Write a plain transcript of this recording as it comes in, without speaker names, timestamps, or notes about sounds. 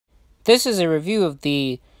This is a review of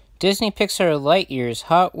the Disney Pixar Lightyear's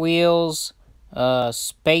Hot Wheels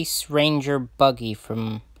Space Ranger Buggy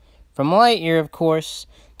from Lightyear, of course.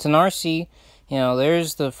 It's an RC. You know,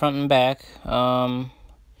 there's the front and back.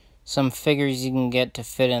 Some figures you can get to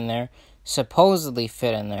fit in there. Supposedly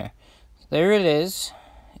fit in there. There it is.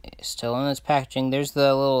 Still in its packaging. There's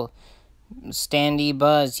the little standy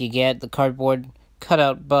Buzz you get. The cardboard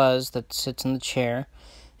cutout Buzz that sits in the chair.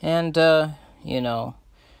 And, you know,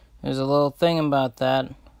 there's a little thing about that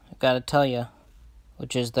I gotta tell you.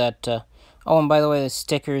 Which is that, oh, and by the way, the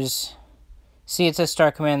stickers. See, it says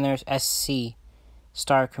Star Command. There's SC.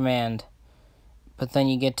 Star Command. But then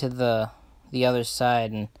you get to the other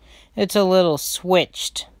side, and it's a little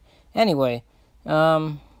switched. Anyway,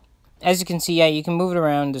 as you can see, yeah, you can move it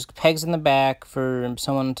around. There's pegs in the back for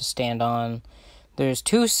someone to stand on. There's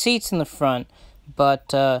 2 seats in the front, but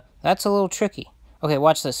that's a little tricky. Okay,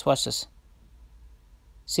 watch this, watch this.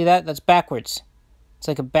 See that? That's backwards. It's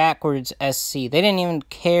like a backwards SC. They didn't even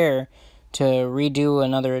care to redo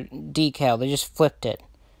another decal. They just flipped it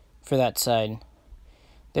for that side.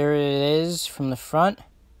 There it is from the front.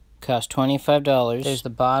 Cost $25. There's the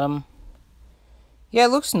bottom. Yeah,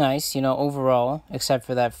 it looks nice, you know, overall, except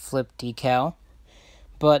for that flip decal.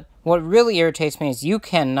 But what really irritates me is you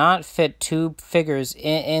cannot fit 2 figures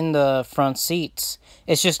in the front seats.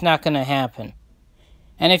 It's just not going to happen.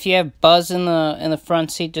 And if you have Buzz in the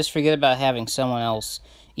front seat, just forget about having someone else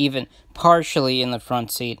even partially in the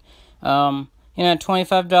front seat. You know,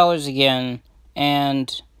 $25 again,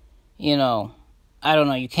 and, you know, I don't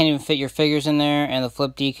know, you can't even fit your figures in there, and the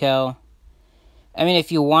flip decal. I mean,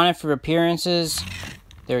 if you want it for appearances,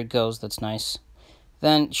 there it goes, that's nice.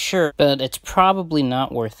 Then, sure, but it's probably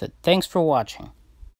not worth it. Thanks for watching.